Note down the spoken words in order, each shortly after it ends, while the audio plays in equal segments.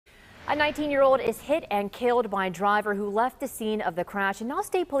A 19-year-old is hit and killed by a driver who left the scene of the crash, and now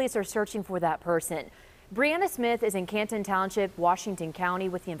state police are searching for that person. Briana Smith is in Canton Township, Washington County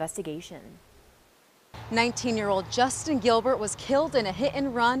with the investigation. 19-year-old Justin Gilbert was killed in a hit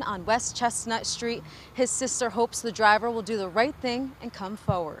and run on West Chestnut Street. His sister hopes the driver will do the right thing and come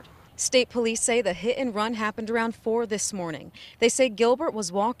forward. State police say the hit and run happened around 4 this morning. They say Gilbert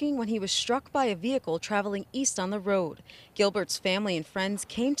was walking when he was struck by a vehicle traveling east on the road. Gilbert's family and friends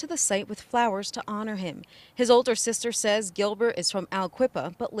came to the site with flowers to honor him. His older sister says Gilbert is from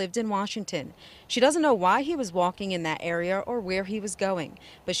Aliquippa but lived in Washington. She doesn't know why he was walking in that area or where he was going,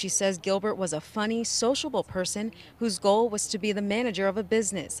 but she says Gilbert was a funny, sociable person whose goal was to be the manager of a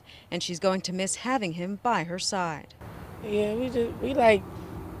business, and she's going to miss having him by her side. Yeah, we like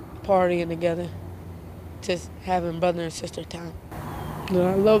partying together, just having brother and sister time. And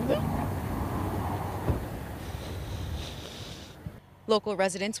I love them. Local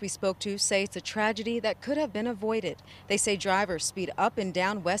residents we spoke to say it's a tragedy that could have been avoided. They say drivers speed up and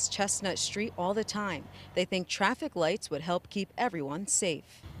down West Chestnut Street all the time. They think traffic lights would help keep everyone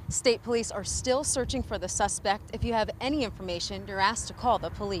safe. State police are still searching for the suspect. If you have any information, you're asked to call the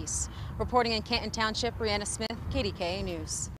police. Reporting in Canton Township, Briana Smith, KDKA News.